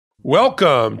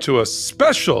Welcome to a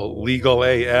special Legal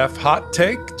AF hot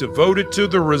take devoted to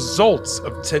the results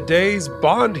of today's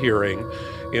bond hearing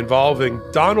involving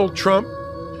Donald Trump,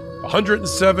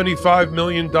 $175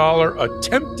 million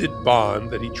attempted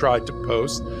bond that he tried to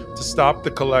post to stop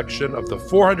the collection of the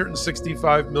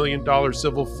 $465 million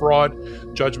civil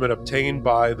fraud judgment obtained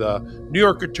by the New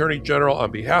York Attorney General on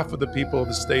behalf of the people of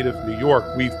the state of New York.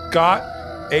 We've got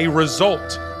a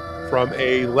result from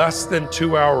a less than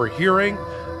 2-hour hearing.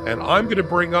 And I'm going to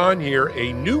bring on here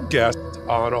a new guest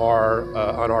on our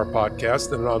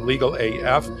podcast and on Legal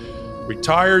AF,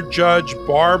 retired Judge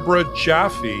Barbara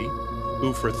Jaffe,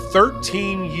 who for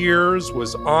 13 years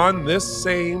was on this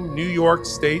same New York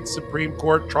State Supreme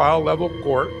Court trial level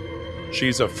court.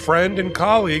 She's a friend and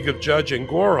colleague of Judge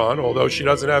Engoron, although she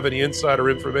doesn't have any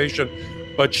insider information,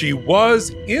 but she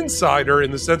was insider in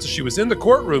the sense that she was in the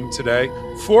courtroom today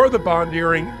for the bond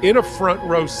hearing in a front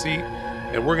row seat.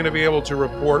 And we're going to be able to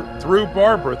report through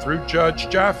Barbara, through Judge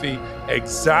Jaffe,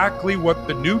 exactly what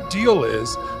the new deal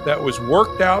is that was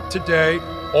worked out today,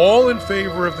 all in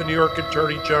favor of the New York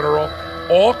Attorney General,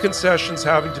 all concessions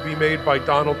having to be made by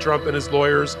Donald Trump and his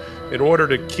lawyers in order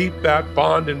to keep that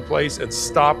bond in place and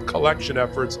stop collection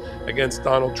efforts against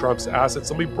Donald Trump's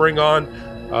assets. Let me bring on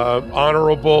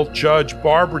Honorable Judge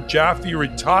Barbara Jaffe,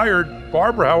 retired.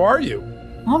 Barbara, how are you?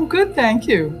 I'm good, thank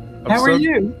you. How are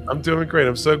you? I'm doing great.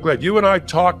 I'm so glad. You and I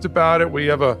talked about it. We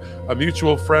have a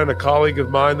mutual friend, a colleague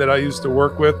of mine that I used to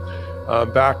work with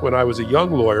back when I was a young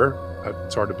lawyer.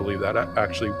 It's hard to believe that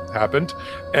actually happened.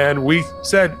 And we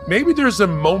said, maybe there's a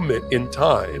moment in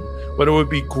time when it would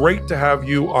be great to have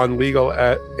you on Legal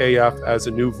AF as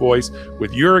a new voice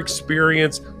with your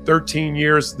experience, 13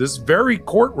 years, this very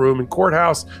courtroom and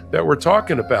courthouse that we're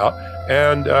talking about,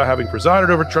 and having presided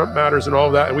over Trump matters and all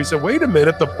of that. And we said, wait a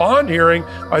minute, the bond hearing.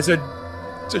 I said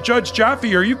to Judge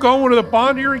Jaffe, are you going to the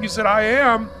bond hearing? He said, I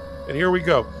am. And here we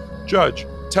go. Judge,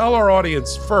 tell our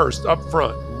audience first up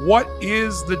front, what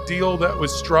is the deal that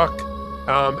was struck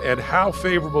and how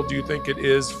favorable do you think it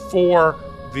is for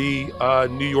the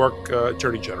New York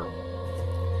Attorney General?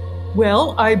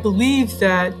 Well, I believe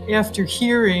that after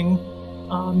hearing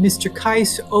Mr.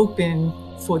 Keiss open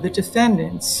for the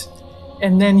defendants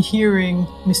and then hearing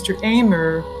Mr.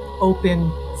 Amer open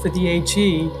for the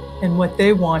AG and what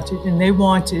they wanted, and they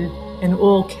wanted an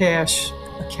all-cash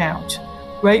account.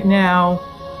 Right now,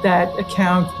 that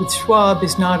account with Schwab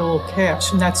is not all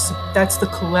cash, and that's the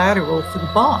collateral for the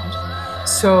bond.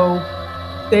 So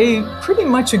they pretty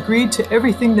much agreed to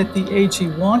everything that the AG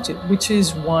wanted, which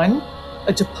is one,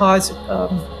 a deposit.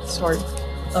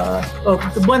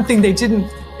 The one thing they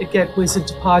didn't get was a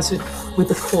deposit with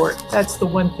the court. That's the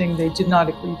one thing they did not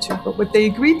agree to. But what they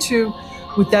agreed to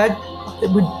with that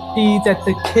would be that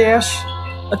the cash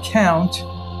account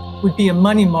would be a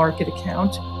money market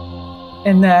account,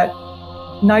 and that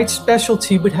Knight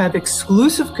Specialty would have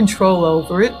exclusive control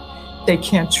over it. They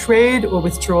can't trade or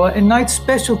withdraw, and Knight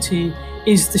Specialty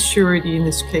is the surety in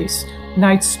this case.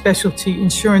 Knight Specialty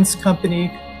Insurance Company,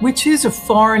 which is a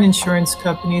foreign insurance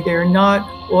company. They're not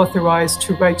authorized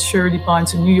to write surety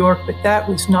bonds in New York, but that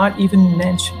was not even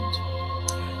mentioned.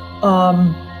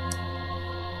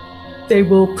 They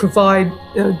will provide,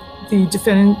 the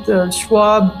defendant,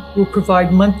 Schwab will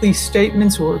provide monthly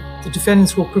statements, or the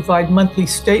defendants will provide monthly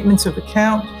statements of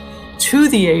account to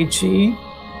the AG,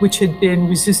 which had been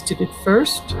resisted at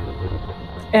first.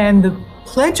 And the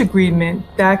pledge agreement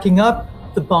backing up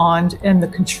the bond and the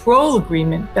control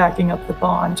agreement backing up the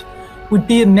bond would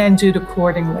be amended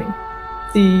accordingly.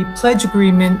 The pledge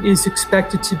agreement is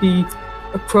expected to be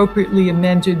appropriately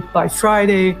amended by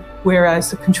Friday,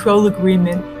 whereas the control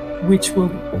agreement, which will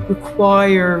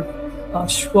require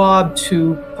Schwab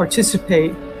to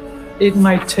participate, it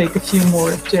might take a few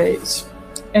more days.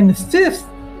 And the fifth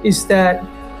is that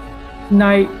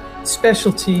Knight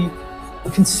Specialty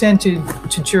consented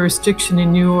to jurisdiction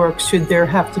in New York should there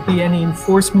have to be any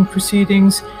enforcement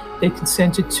proceedings. They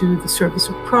consented to the service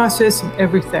of process and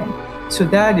everything. So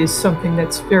that is something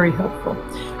that's very helpful.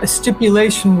 A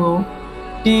stipulation will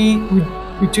be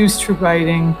reduced to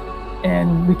writing,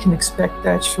 and we can expect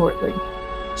that shortly.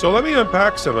 So let me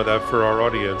unpack some of that for our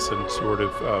audience and sort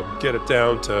of get it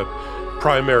down to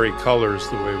primary colors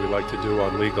the way we like to do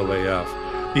on Legal AF.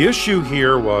 The issue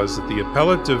here was that the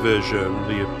appellate division,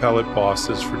 the appellate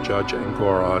bosses for Judge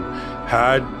Engoron,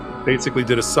 had basically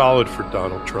did a solid for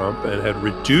Donald Trump and had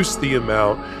reduced the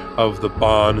amount of the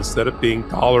bond. Instead of being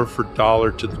dollar for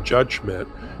dollar to the judgment,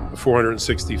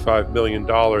 $465 million,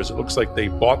 it looks like they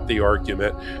bought the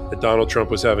argument that Donald Trump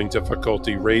was having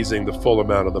difficulty raising the full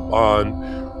amount of the bond,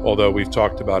 although we've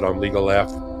talked about on Legal AF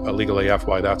Legal AF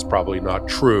why that's probably not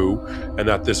true, and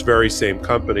that this very same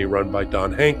company run by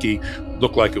Don Henke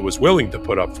looked like it was willing to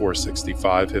put up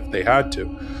 465 if they had to.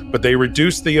 But they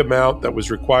reduced the amount that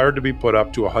was required to be put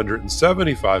up to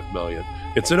 175 million.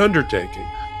 It's an undertaking.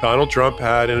 Donald Trump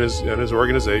had in his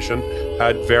organization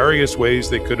had various ways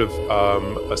they could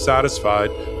have satisfied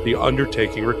the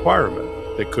undertaking requirement.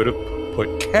 They could have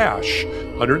put cash,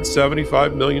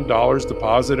 $175 million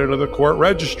deposited into the court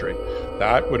registry.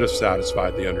 That would have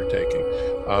satisfied the undertaking.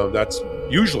 That's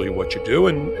usually what you do,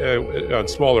 and on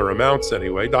smaller amounts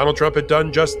anyway. Donald Trump had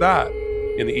done just that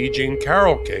in the E. Jean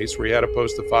Carroll case, where he had to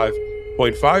post a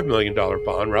 $5.5 million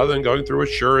bond rather than going through a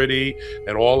surety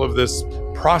and all of this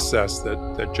process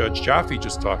that Judge Jaffe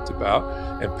just talked about,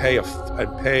 and pay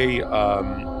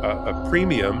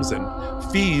premiums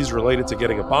and fees related to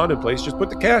getting a bond in place. Just put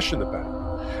the cash in the bank.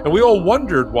 And we all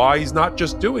wondered why he's not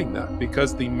just doing that,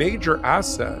 because the major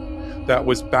asset that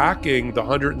was backing the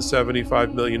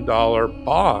 $175 million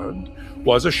bond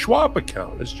was a Schwab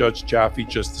account, as Judge Jaffe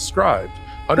just described.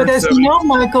 But as you know,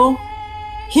 Michael,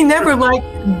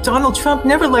 Donald Trump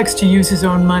never likes to use his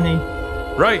own money.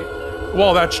 Right.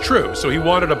 Well, that's true. So he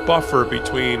wanted a buffer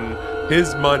between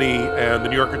his money and the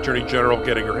New York Attorney General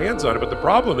getting her hands on it. But the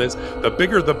problem is, the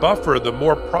bigger the buffer, the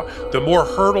more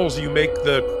hurdles you make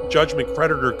the judgment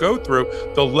creditor go through,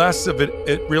 the less of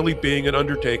it really being an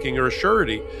undertaking or a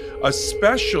surety.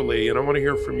 Especially, and I want to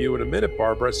hear from you in a minute,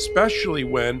 Barbara, especially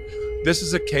when this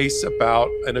is a case about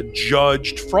an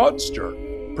adjudged fraudster.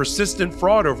 Persistent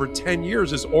fraud over 10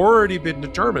 years has already been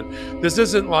determined. This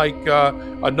isn't like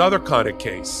another kind of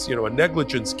case, a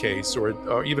negligence case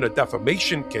or even a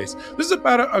defamation case. This is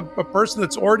about a person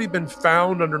that's already been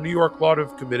found under New York law to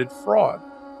have committed fraud.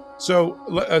 So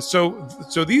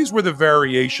these were the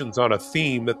variations on a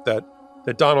theme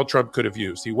that Donald Trump could have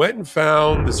used. He went and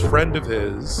found this friend of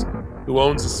his who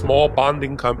owns a small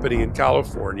bonding company in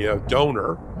California, a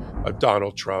donor of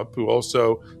Donald Trump, who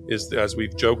also is, as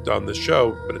we've joked on the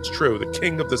show, but it's true, the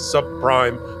king of the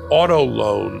subprime auto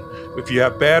loan. If you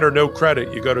have bad or no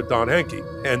credit, you go to Don Henke,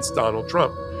 hence Donald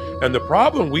Trump. And the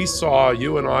problem we saw,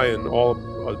 you and I and all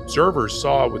observers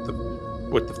saw with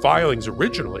the filings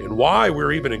originally, and why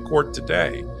we're even in court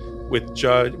today with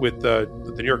the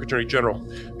New York Attorney General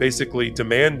basically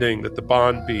demanding that the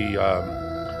bond be,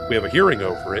 we have a hearing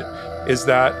over it, is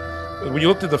that when you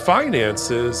looked at the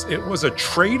finances, it was a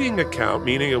trading account,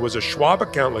 meaning it was a Schwab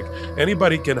account like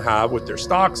anybody can have with their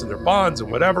stocks and their bonds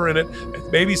and whatever in it,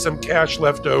 and maybe some cash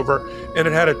left over. And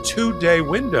it had a 2-day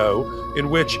window in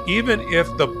which even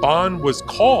if the bond was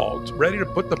called, ready to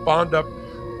put the bond up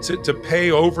to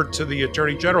pay over to the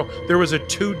Attorney General, there was a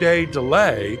 2-day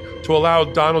delay to allow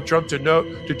Donald Trump to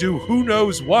do who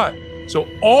knows what. So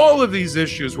all of these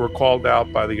issues were called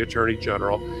out by the Attorney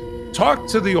General. Talk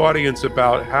to the audience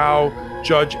about how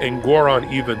Judge Engoron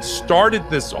even started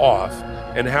this off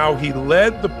and how he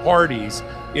led the parties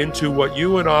into what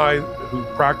you and I, who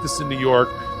practice in New York,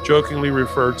 jokingly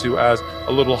refer to as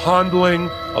a little handling,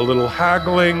 a little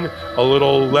haggling, a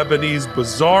little Lebanese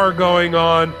bazaar going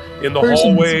on in the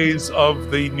hallways of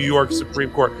the New York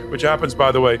Supreme Court, which happens,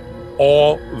 by the way,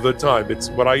 all the time. It's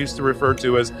what I used to refer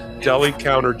to as deli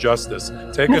counter justice.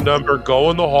 Take a number, go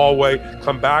in the hallway,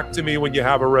 come back to me when you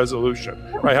have a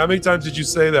resolution. Right? How many times did you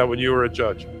say that when you were a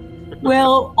judge?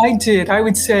 Well, I did. I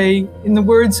would say, in the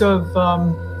words of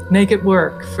Make It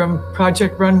Work from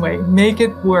Project Runway, make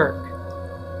it work.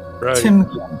 Right. Tim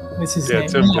Gunn was his name.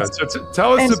 Tim Gunn. So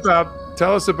tell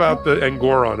us about the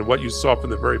Engoron and what you saw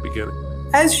from the very beginning.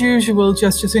 As usual,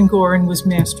 Justice Engoron was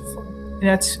masterful.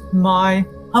 That's my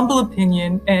humble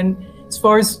opinion, and as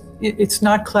far as it's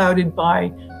not clouded by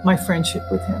my friendship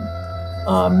with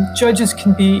him. Judges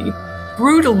can be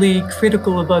brutally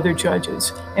critical of other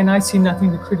judges, and I see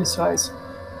nothing to criticize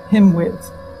him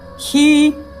with.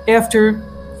 He, after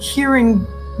hearing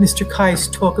Mr.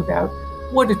 Keiss talk about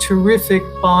what a terrific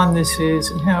bond this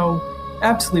is and how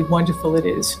absolutely wonderful it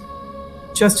is,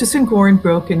 Justice Engoron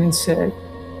broke in and said,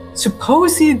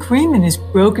 "Suppose the agreement is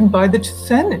broken by the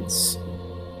defendants."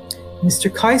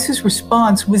 Mr. Keiss's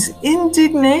response was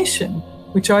indignation,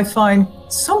 which I find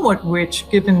somewhat rich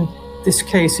given this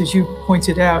case, as you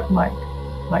pointed out,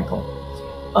 Michael.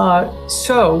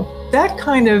 So that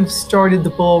kind of started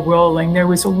the ball rolling. There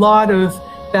was a lot of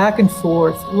back and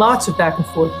forth, lots of back and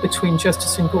forth between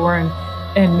Justice Engoron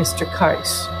and Mr.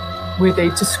 Keiss, where they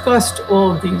discussed all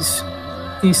of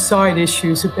these side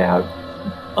issues about,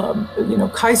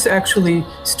 Keiss actually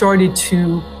started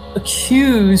to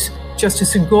accuse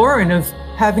Justice Engoron of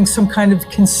having some kind of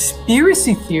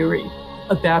conspiracy theory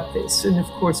about this. And of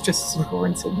course, Justice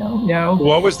Engoron said no.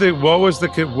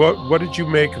 What did you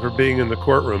make for being in the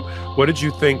courtroom? What did you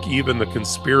think even the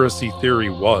conspiracy theory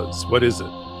was? What is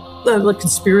it? The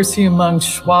conspiracy among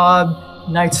Schwab,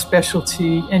 Knight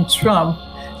Specialty, and Trump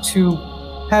to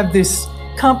have this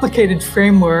complicated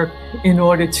framework in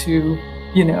order to,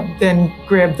 then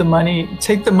grab the money,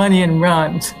 take the money and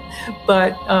run.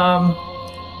 But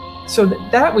so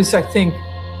that was, I think,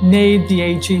 made the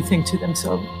AG think to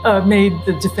themselves, made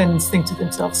the defendants think to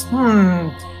themselves,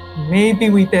 maybe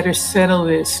we better settle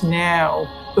this now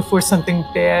before something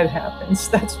bad happens.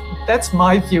 That's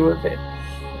my view of it.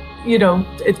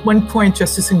 At one point,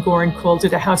 Justice Engoron called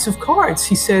it a house of cards.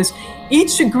 He says,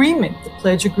 each agreement, the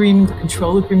pledge agreement, the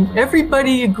control agreement,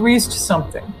 everybody agrees to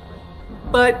something.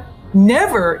 But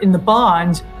never in the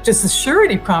bond does the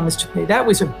surety promise to pay. That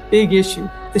was a big issue.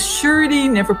 The surety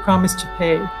never promised to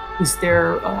pay. Was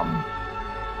there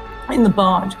in the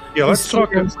bond? Yeah, let's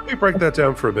talk. Let me break that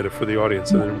down for a minute for the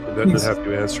audience, and then have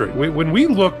you answer it. When we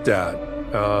looked at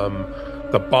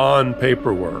the bond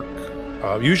paperwork,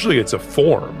 usually it's a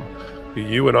form.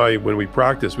 You and I, when we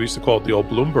practice, we used to call it the old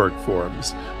Bloomberg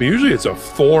forms. But usually it's a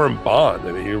form bond.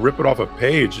 I mean, you rip it off a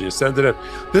page and you send it in.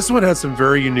 This one has some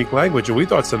very unique language, and we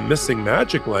thought some missing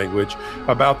magic language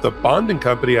about the bonding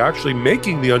company actually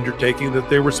making the undertaking that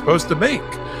they were supposed to make.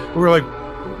 We were like,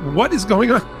 what is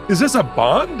going on? Is this a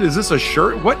bond? Is this a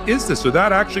shirt? What is this? So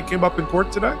that actually came up in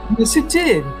court today? Yes, it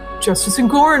did. Justice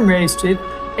Engoron raised it,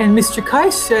 and Mr.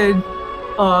 Kais said,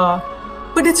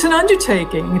 but it's an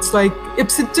undertaking. It's like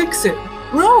ipsit dixit.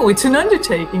 No, it's an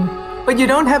undertaking, but you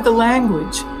don't have the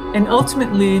language. And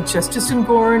ultimately, Justice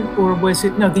Engoron, or was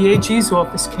it, no, the AG's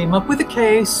office came up with a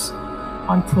case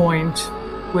on point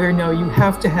where, no, you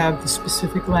have to have the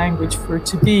specific language for it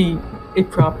to be a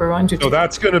proper undertaking. So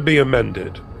that's going to be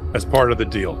amended as part of the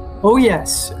deal. Oh,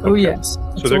 yes. Oh, okay. Yes.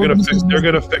 So they're going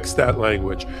to fix that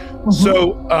language. Mm-hmm.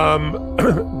 So,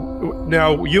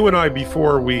 now, you and I,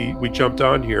 before we jumped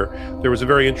on here, there was a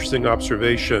very interesting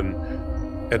observation,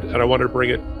 and I want to bring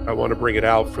it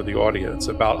out for the audience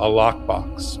about a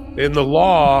lockbox. In the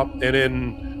law and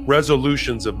in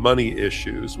resolutions of money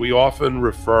issues, we often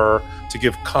refer to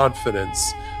give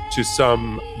confidence to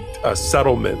some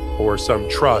settlement or some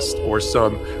trust or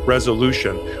some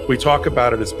resolution. We talk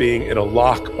about it as being in a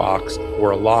lockbox or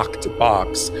a locked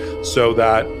box so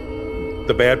that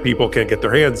the bad people can't get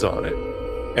their hands on it.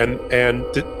 And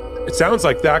it sounds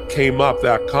like that came up,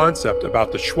 that concept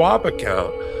about the Schwab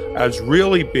account as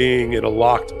really being in a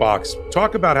locked box.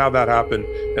 Talk about how that happened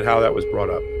and how that was brought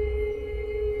up.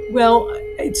 Well,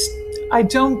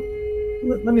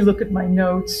 let me look at my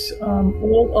notes.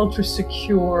 All ultra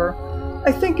secure.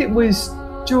 I think it was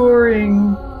actually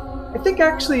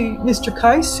Mr.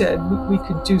 Kais said we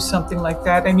could do something like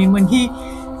that. I mean, when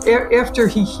after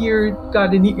he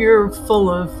got an ear full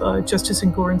of Justice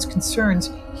Engoron's concerns,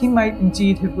 he might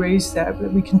indeed have raised that,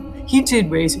 but he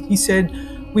did raise it. He said,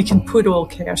 we can put all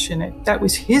cash in it. That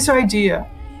was his idea.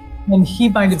 And he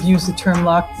might have used the term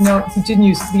lock. No, he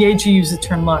didn't the AG used the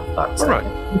term lockbox. All right.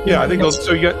 Yeah, I think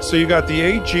so. You got the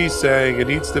AG saying it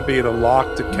needs to be in a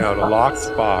locked account, a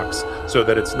locked box, so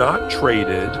that it's not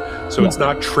traded, so it's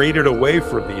not traded away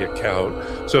from the account,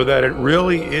 so that it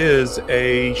really is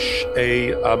a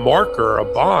marker, a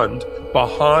bond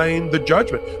behind the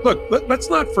judgment. Look, let's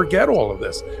not forget all of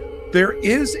this. There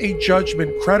is a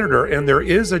judgment creditor and there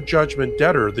is a judgment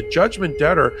debtor. The judgment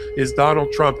debtor is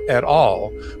Donald Trump et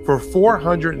al. For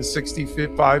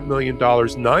 $465 million,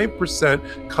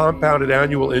 9% compounded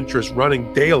annual interest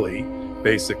running daily,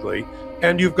 basically.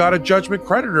 And you've got a judgment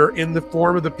creditor in the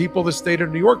form of the people of the state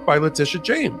of New York by Letitia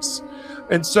James.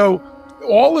 And so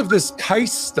all of this heist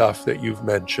stuff that you've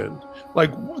mentioned,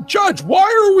 like, Judge,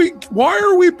 why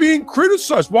are we being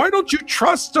criticized? Why don't you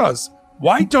trust us?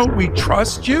 Why don't we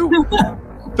trust you?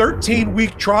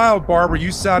 13-week trial, Barbara,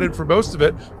 you sat in for most of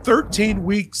it,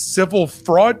 13-week civil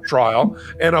fraud trial,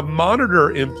 and a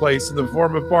monitor in place in the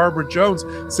form of Barbara Jones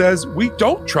says, we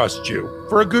don't trust you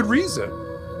for a good reason.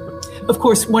 Of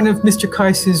course, one of Mr.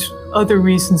 Kais's other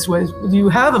reasons was, you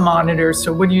have a monitor,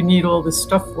 so what do you need all this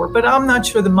stuff for? But I'm not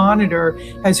sure the monitor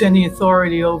has any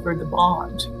authority over the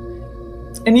bond.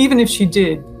 And even if she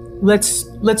did,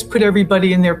 let's put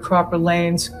everybody in their proper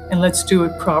lanes and let's do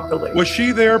it properly. Was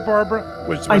she there, Barbara?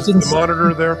 Was the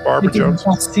monitor there, Barbara Jones? I did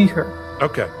not see her.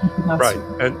 Okay, right.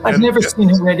 I've never seen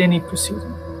her at any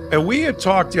proceeding. And we had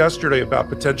talked yesterday about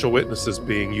potential witnesses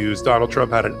being used. Donald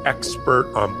Trump had an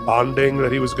expert on bonding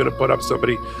that he was going to put up.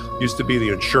 Somebody used to be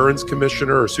the insurance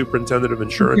commissioner or superintendent of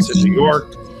insurance in New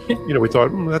York. We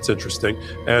thought, that's interesting.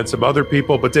 And some other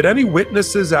people. But did any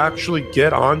witnesses actually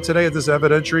get on today at this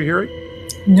evidentiary hearing?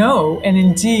 No, and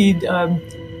indeed,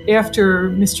 after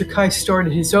Mr. Kai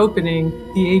started his opening,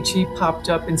 the AG popped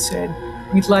up and said,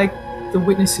 "We'd like the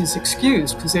witnesses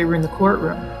excused," because they were in the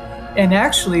courtroom. And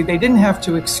actually, they didn't have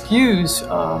to excuse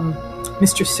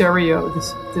Mr. Serio,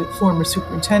 the former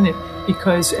superintendent,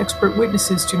 because expert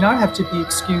witnesses do not have to be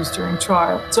excused during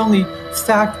trial. It's only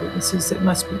fact witnesses that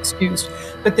must be excused.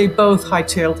 But they both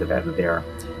hightailed it out of there,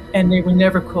 and they were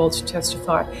never called to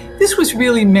testify. This was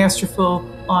really masterful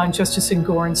on Justice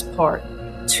Engoron's part.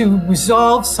 To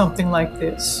resolve something like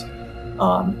this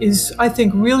is, I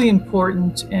think, really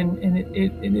important, and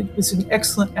it was an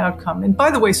excellent outcome. And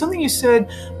by the way, something you said,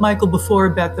 Michael, before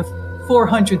about the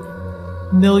 400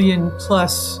 million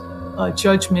plus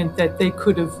judgment that they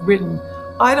could have written.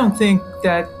 I don't think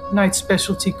that Knight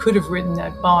Specialty could have written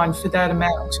that bond for that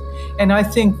amount. And I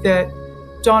think that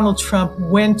Donald Trump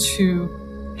went to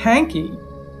Hankey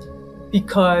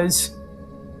because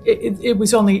it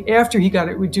was only after he got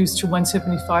it reduced to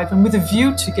 175 and with a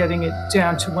view to getting it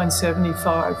down to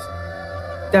 175.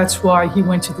 That's why he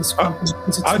went to this company.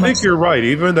 I think you're right.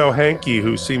 Even though Hankey,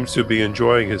 who seems to be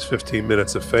enjoying his 15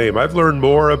 minutes of fame, I've learned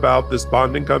more about this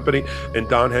bonding company and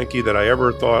Don Hankey than I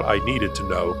ever thought I needed to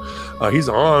know. He's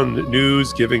on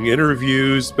news, giving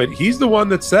interviews, but he's the one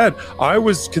that said, I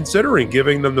was considering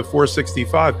giving them the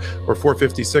 465 or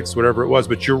 456, whatever it was.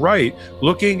 But you're right.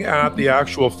 Looking at the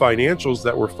actual financials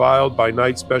that were filed by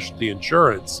Knight Specialty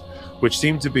Insurance, which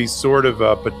seemed to be sort of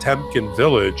a Potemkin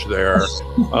village there.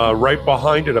 Right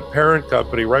behind it, a parent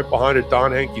company, right behind it,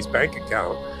 Don Hankey's bank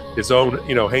account, his own,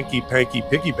 Hanky Panky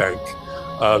piggy bank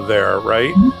there,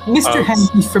 right? Mr.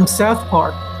 Hankey from South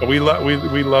Park. We love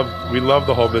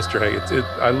the whole Mr. Hankey.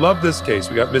 I love this case.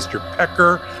 We got Mr.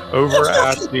 Pecker over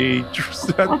at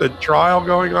the trial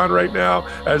going on right now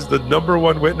as the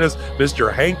 #1 witness.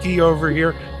 Mr. Hankey over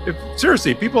here.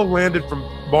 Seriously, people landed from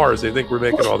Mars. They think we're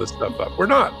making all this stuff up. We're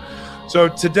not. So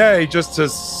today, just to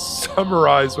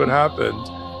summarize what happened,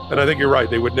 and I think you're right,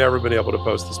 they would never have been able to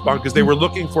post this bond because they were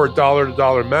looking for a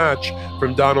dollar-to-dollar match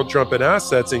from Donald Trump in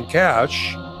assets in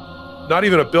cash, not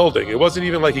even a building. It wasn't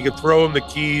even like he could throw him the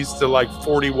keys to like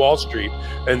 40 Wall Street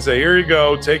and say, here you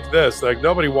go, take this. Like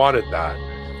nobody wanted that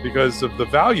because of the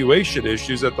valuation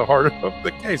issues at the heart of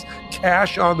the case.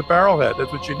 Cash on the barrelhead,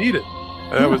 that's what you needed.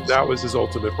 And that was his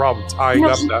ultimate problem, tying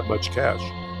up that much cash.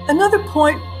 Another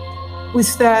point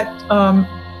was that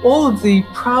all of the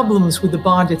problems with the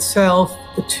bond itself,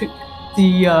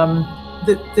 the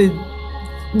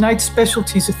Knight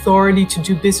Specialty's authority to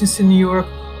do business in New York,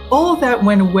 all of that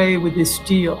went away with this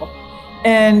deal.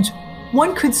 And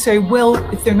one could say, well,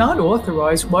 if they're not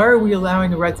authorized, why are we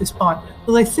allowing to write this bond?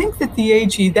 Well, I think that the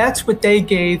AG, that's what they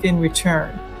gave in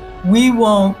return. We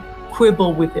won't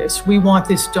quibble with this. We want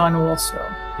this done also.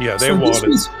 Yeah, they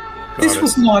wanted. This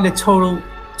was not a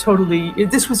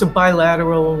this was a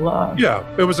bilateral. Yeah,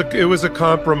 it was a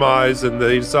compromise, and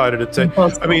they decided to take.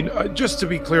 I mean, just to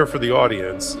be clear for the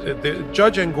audience,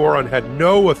 Judge Engoron had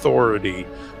no authority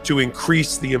to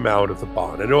increase the amount of the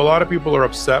bond. I know a lot of people are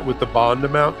upset with the bond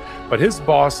amount, but his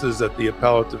bosses at the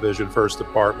Appellate Division First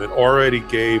Department already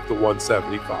gave the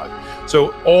 175. So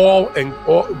what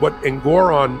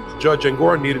Judge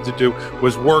Engoron needed to do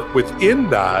was work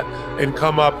within that and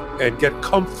come up and get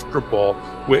comfortable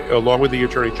along with the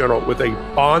Attorney General with a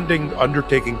bonding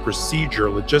undertaking procedure,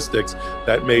 logistics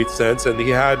that made sense. And he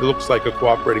had, looks like, a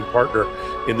cooperating partner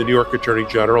in the New York Attorney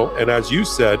General. And as you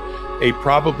said, a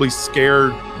probably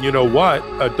scared,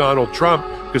 Donald Trump,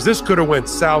 because this could have went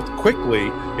south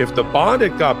quickly if the bond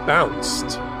had got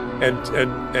bounced. And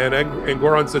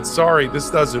Engoron said, sorry, this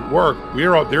doesn't work.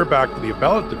 They're back to the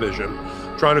Appellate Division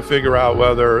trying to figure out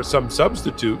whether some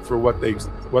substitute for what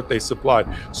they supplied.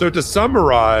 So to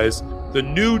summarize, the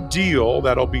new deal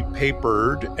that'll be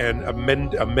papered and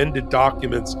amended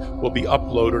documents will be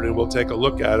uploaded, and we'll take a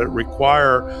look at it,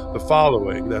 require the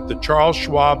following: that the Charles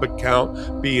Schwab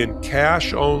account be in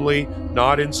cash only,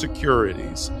 not in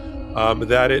securities.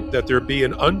 That there be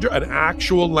an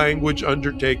actual language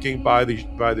undertaking by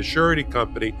the surety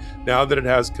company, now that it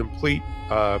has complete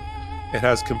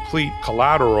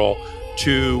collateral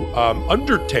to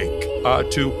undertake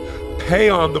to pay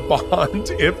on the bond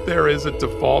if there is a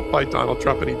default by Donald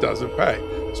Trump and he doesn't pay.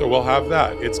 So we'll have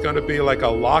that. It's going to be like a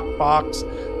lockbox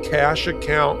cash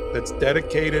account that's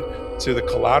dedicated to the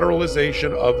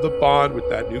collateralization of the bond with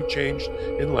that new change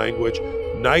in language.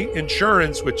 Knight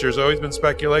Insurance, which there's always been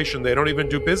speculation, they don't even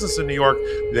do business in New York.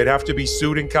 They'd have to be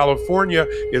sued in California,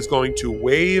 is going to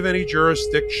waive any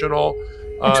jurisdictional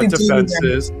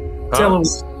defenses.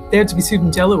 They had to be sued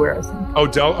in Delaware, I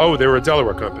think. Oh, they were a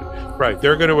Delaware company, right?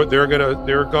 They're going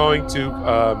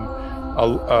to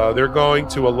They're going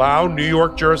to allow New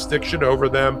York jurisdiction over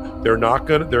them. They're not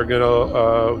going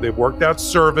to, they've worked out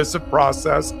service of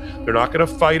process. They're not going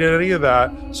to fight in any of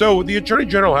that. So the Attorney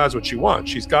General has what she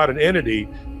wants. She's got an entity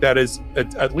that is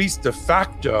at least de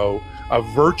facto a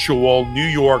virtual New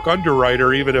York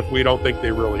underwriter, even if we don't think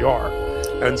they really are.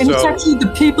 And so it's actually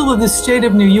the people of the state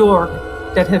of New York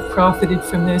that have profited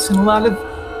from this. And a lot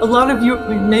of you,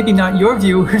 maybe not your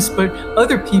viewers, but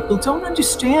other people don't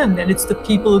understand that it's the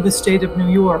people of the state of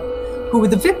New York who are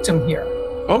the victim here.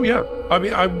 Oh, yeah. I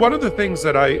mean, one of the things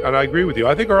that I agree with you,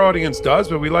 I think our audience does,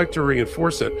 but we like to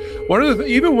reinforce it. One of the,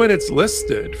 even when it's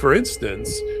listed, for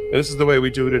instance, and this is the way we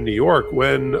do it in New York,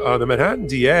 when the Manhattan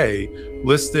DA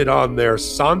listed on their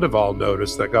Sandoval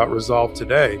notice that got resolved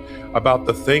today about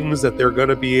the things that they're going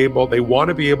to be able, they want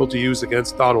to be able to use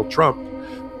against Donald Trump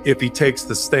if he takes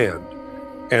the stand.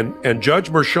 And Judge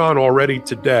Merchan already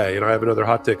today, and I have another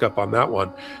hot take up on that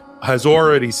one, has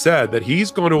already said that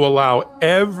he's going to allow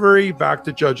back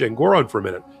to Judge Engoron for a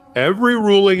minute, every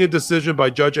ruling and decision by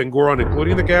Judge Engoron,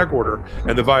 including the gag order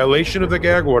and the violation of the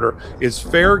gag order, is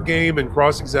fair game and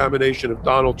cross-examination of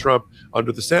Donald Trump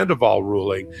under the Sandoval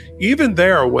ruling. Even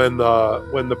there, when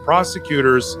the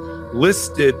prosecutors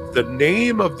listed the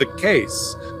name of the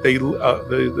case,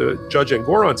 the Judge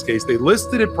Engoron's case, they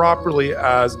listed it properly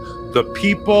as The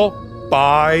People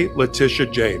by Letitia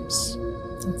James.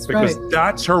 That's because right.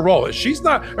 That's her role. She's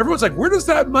not, everyone's like, where does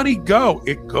that money go?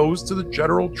 It goes to the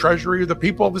general treasury of the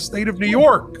people of the state of New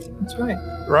York. That's right.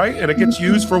 Right? And it gets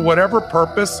used for whatever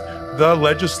purpose the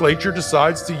legislature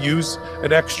decides to use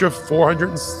an extra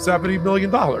 $470 million.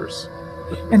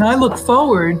 And I look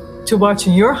forward to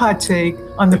watching your hot take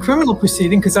on the criminal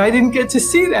proceeding, because I didn't get to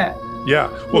see that.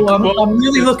 Yeah. Well, I'm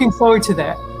really looking forward to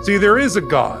that. See, there is a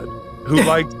God who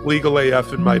liked legal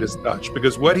AF and Midas Dutch,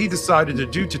 because what he decided to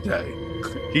do today,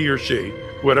 he or she,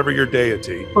 whatever your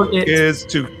deity, is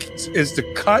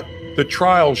to cut the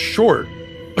trial short.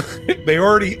 They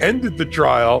already ended the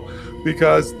trial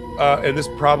because, and this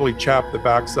probably chapped the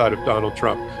backside of Donald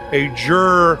Trump, a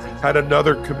juror had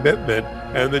another commitment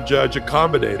and the judge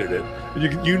accommodated it.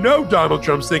 You know Donald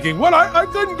Trump's thinking, what, I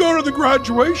couldn't go to the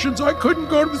graduations, I couldn't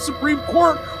go to the Supreme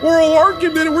Court, oral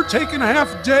argument, and we're taking a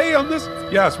half day on this?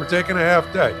 Yes, we're taking a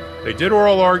half day. They did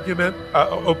oral argument,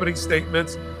 opening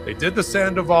statements, they did the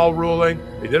Sandoval ruling,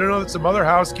 they did some other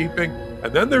housekeeping,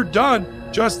 and then they're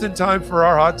done just in time for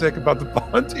our hot take about the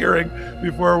bond hearing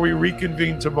before we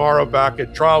reconvene tomorrow back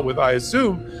at trial with, I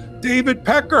assume, David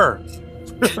Pecker.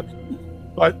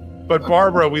 But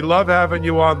Barbara, we love having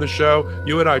you on the show.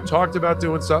 You and I talked about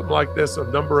doing something like this a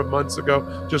number of months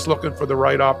ago, just looking for the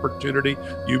right opportunity.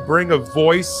 You bring a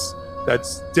voice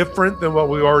that's different than what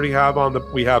we already have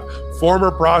we have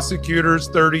former prosecutors,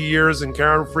 30 years, and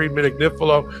Karen Friedman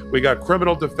Agnifilo. We got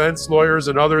criminal defense lawyers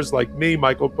and others like me,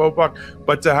 Michael Popok.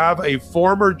 But to have a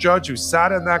former judge who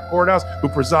sat in that courthouse, who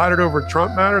presided over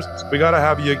Trump matters, we got to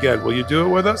have you again. Will you do it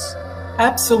with us?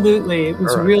 Absolutely. It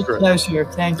was a real pleasure.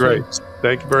 Thank you. Great.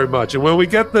 Thank you very much. And when we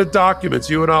get the documents,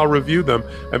 you and I'll review them,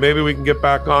 and maybe we can get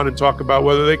back on and talk about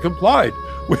whether they complied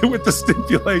with the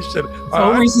stipulation. It's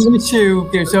always an issue.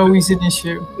 There's always an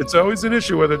issue. It's always an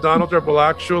issue whether Donald Trump will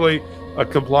actually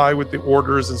comply with the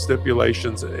orders and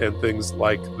stipulations and things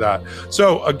like that.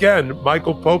 So again,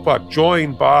 Michael Popok,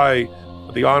 joined by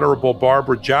the Honorable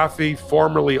Barbara Jaffe,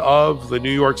 formerly of the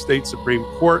New York State Supreme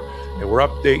Court, and we're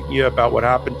updating you about what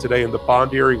happened today in the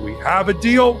bond hearing. We have a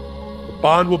deal. The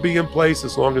bond will be in place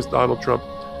as long as Donald Trump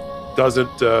doesn't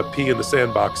pee in the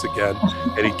sandbox again,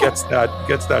 and he gets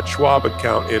that Schwab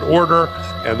account in order,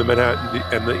 and the Manhattan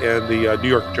and the New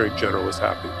York Attorney General is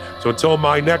happy. So until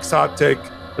my next hot take,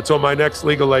 until my next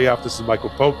legal layoff, this is Michael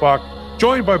Popok,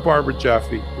 joined by Barbara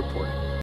Jaffe, reporting.